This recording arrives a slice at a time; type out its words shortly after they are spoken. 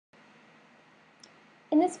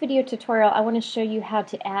In this video tutorial, I want to show you how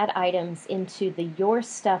to add items into the Your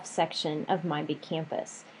Stuff section of My Big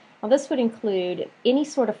Campus. Now this would include any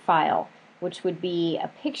sort of file, which would be a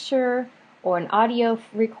picture or an audio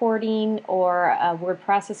recording or a word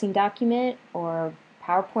processing document or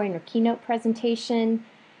PowerPoint or Keynote presentation.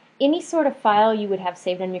 Any sort of file you would have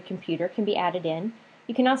saved on your computer can be added in.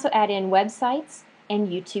 You can also add in websites and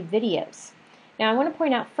YouTube videos. Now I want to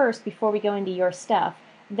point out first, before we go into Your Stuff,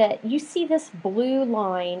 that you see this blue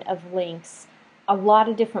line of links a lot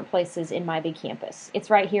of different places in My Big Campus. It's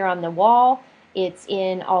right here on the wall, it's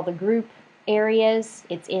in all the group areas,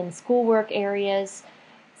 it's in schoolwork areas.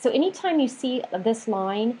 So anytime you see this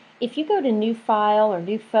line, if you go to New File or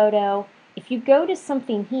New Photo, if you go to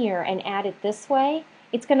something here and add it this way,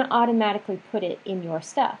 it's going to automatically put it in Your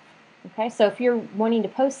Stuff. Okay, so if you're wanting to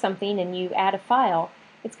post something and you add a file,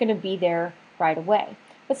 it's going to be there right away.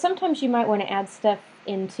 But sometimes you might want to add stuff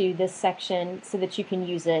into this section so that you can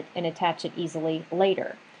use it and attach it easily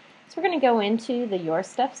later. So we're going to go into the Your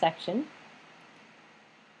Stuff section.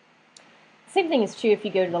 Same thing is true if you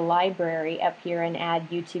go to the library up here and add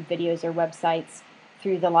YouTube videos or websites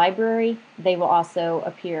through the library. They will also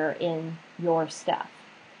appear in Your Stuff.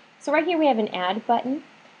 So right here we have an Add button,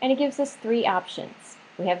 and it gives us three options.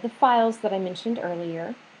 We have the files that I mentioned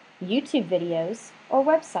earlier, YouTube videos, or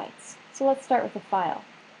websites. So let's start with the file.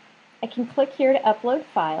 I can click here to upload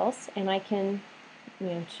files, and I can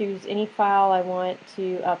choose any file I want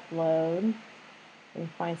to upload and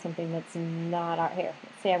find something that's not out here.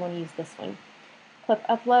 Let's say I want to use this one. Click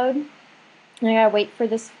upload, and I gotta wait for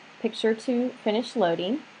this picture to finish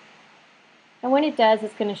loading. And when it does,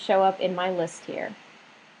 it's going to show up in my list here.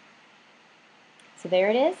 So there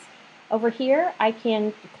it is. Over here, I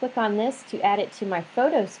can click on this to add it to my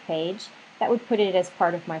photos page. That would put it as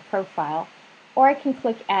part of my profile. Or I can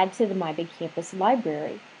click Add to the My Big Campus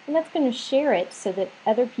library, and that's going to share it so that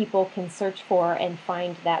other people can search for and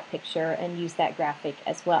find that picture and use that graphic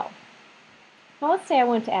as well. Now let's say I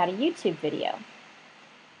want to add a YouTube video.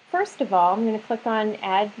 First of all, I'm going to click on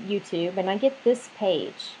Add YouTube, and I get this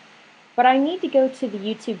page. But I need to go to the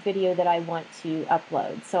YouTube video that I want to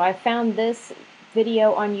upload. So I found this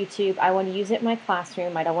video on YouTube. I want to use it in my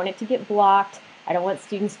classroom. I don't want it to get blocked. I don't want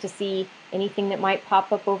students to see anything that might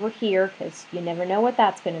pop up over here, because you never know what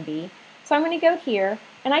that's going to be. So I'm going to go here,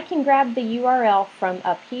 and I can grab the URL from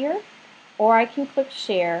up here, or I can click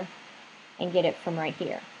Share and get it from right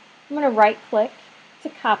here. I'm going to right click to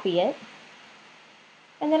copy it,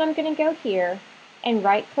 and then I'm going to go here and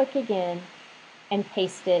right click again and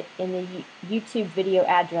paste it in the YouTube video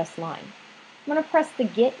address line. I'm going to press the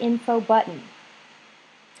Get Info button.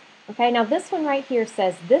 Okay, now this one right here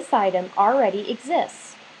says this item already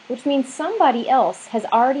exists, which means somebody else has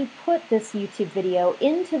already put this YouTube video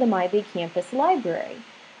into the My Big Campus library,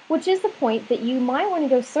 which is the point that you might want to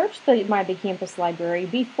go search the My Big Campus library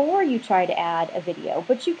before you try to add a video.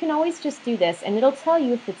 But you can always just do this, and it'll tell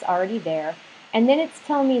you if it's already there, and then it's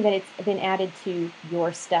telling me that it's been added to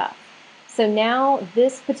Your Stuff. So now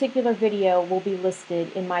this particular video will be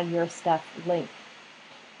listed in my Your Stuff link.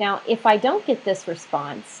 Now, if I don't get this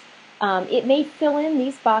response, it may fill in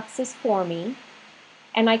these boxes for me,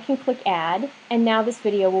 and I can click Add, and now this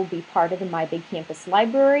video will be part of the My Big Campus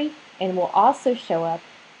library and will also show up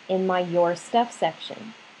in my Your Stuff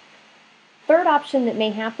section. Third option that may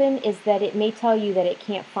happen is that it may tell you that it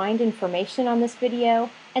can't find information on this video,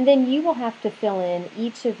 and then you will have to fill in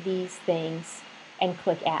each of these things and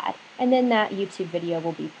click Add, and then that YouTube video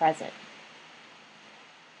will be present.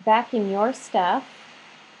 Back in Your Stuff,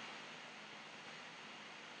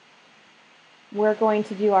 we're going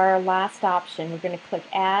to do our last option. We're going to click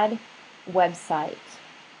Add Website.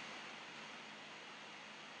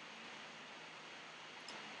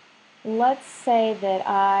 Let's say that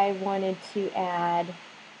I wanted to add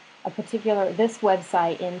this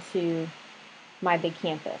website into My Big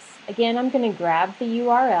Campus. Again, I'm going to grab the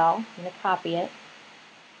URL, I'm going to copy it.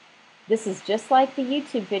 This is just like the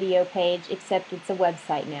YouTube video page, except it's a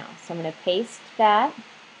website now. So I'm going to paste that.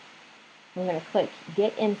 I'm going to click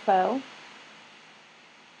Get Info.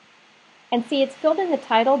 And see, it's filled in the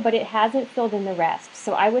title, but it hasn't filled in the rest.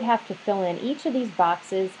 So I would have to fill in each of these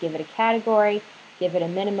boxes, give it a category, give it a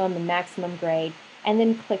minimum and maximum grade, and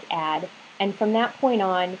then click Add. And from that point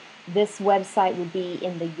on, this website would be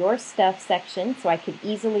in the Your Stuff section, so I could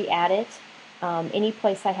easily add it any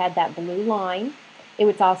place I had that blue line. It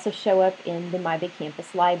would also show up in the My Big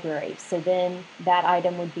Campus library. So then that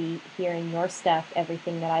item would be here in Your Stuff.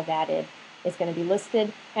 Everything that I've added is going to be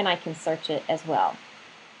listed, and I can search it as well.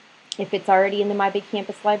 If it's already in the My Big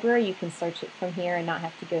Campus library, you can search it from here and not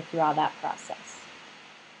have to go through all that process.